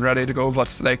locked in and ready to go.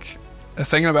 But like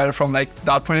thinking about it from like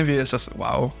that point of view, it's just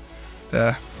wow,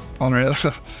 unreal.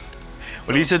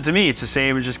 Well, you said to me, it's the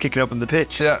same as just kicking up on the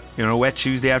pitch. Yeah. Wet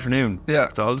Tuesday afternoon. Yeah.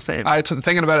 It's all the same.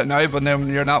 Thinking about it now, but then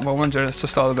you're in that moment, it's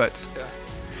just all about,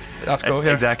 let's go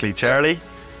here. Exactly. Charlie?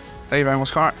 Thank you very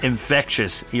much, Connor.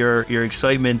 Infectious. Your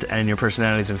excitement and your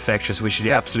personality is infectious. Wish you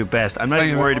the absolute best. I'm not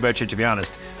even worried about you, to be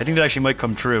honest. I think that actually might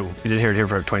come true. You did hear it here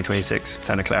for 2026,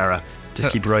 Santa Clara.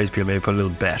 Just keep your eyes peeled, maybe put a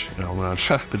little bet,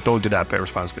 but don't do that, bet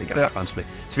responsibly, get responsibly.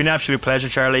 It's been an absolute pleasure,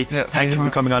 Charlie. Thank you for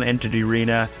coming on Enter the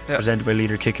Arena, presented by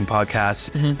Leader Kicking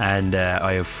Podcast, and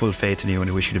I have full faith in you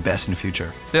and I wish you the best in the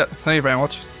future. Yeah, thank you very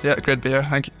much. Yeah, great to be here.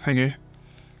 Thank you.